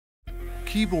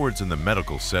Keyboards in the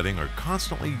medical setting are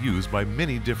constantly used by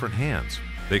many different hands.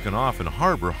 They can often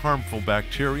harbor harmful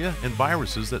bacteria and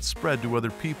viruses that spread to other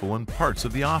people in parts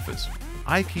of the office.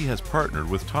 iKey has partnered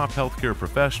with top healthcare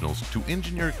professionals to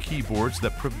engineer keyboards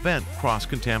that prevent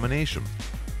cross-contamination.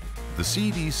 The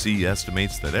CDC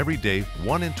estimates that every day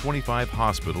 1 in 25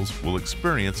 hospitals will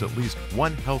experience at least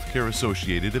one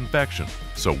healthcare-associated infection,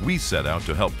 so we set out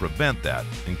to help prevent that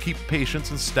and keep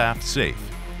patients and staff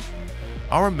safe.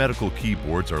 Our medical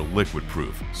keyboards are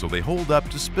liquid-proof, so they hold up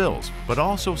to spills, but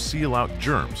also seal out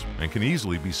germs and can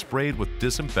easily be sprayed with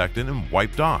disinfectant and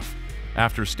wiped off.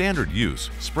 After standard use,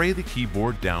 spray the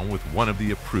keyboard down with one of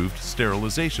the approved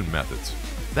sterilization methods.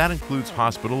 That includes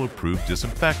hospital-approved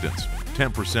disinfectants,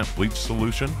 10% bleach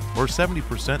solution, or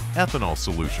 70% ethanol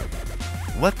solution.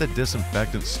 Let the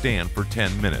disinfectant stand for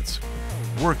 10 minutes.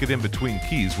 Work it in between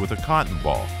keys with a cotton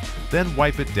ball, then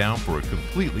wipe it down for a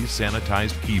completely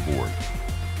sanitized keyboard.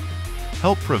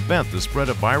 Help prevent the spread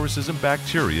of viruses and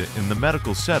bacteria in the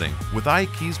medical setting with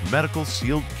iKey's medical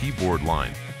sealed keyboard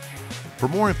line. For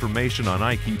more information on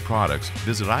iKey products,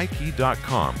 visit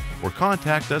iKey.com or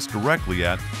contact us directly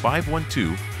at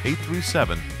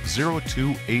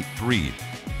 512-837-0283.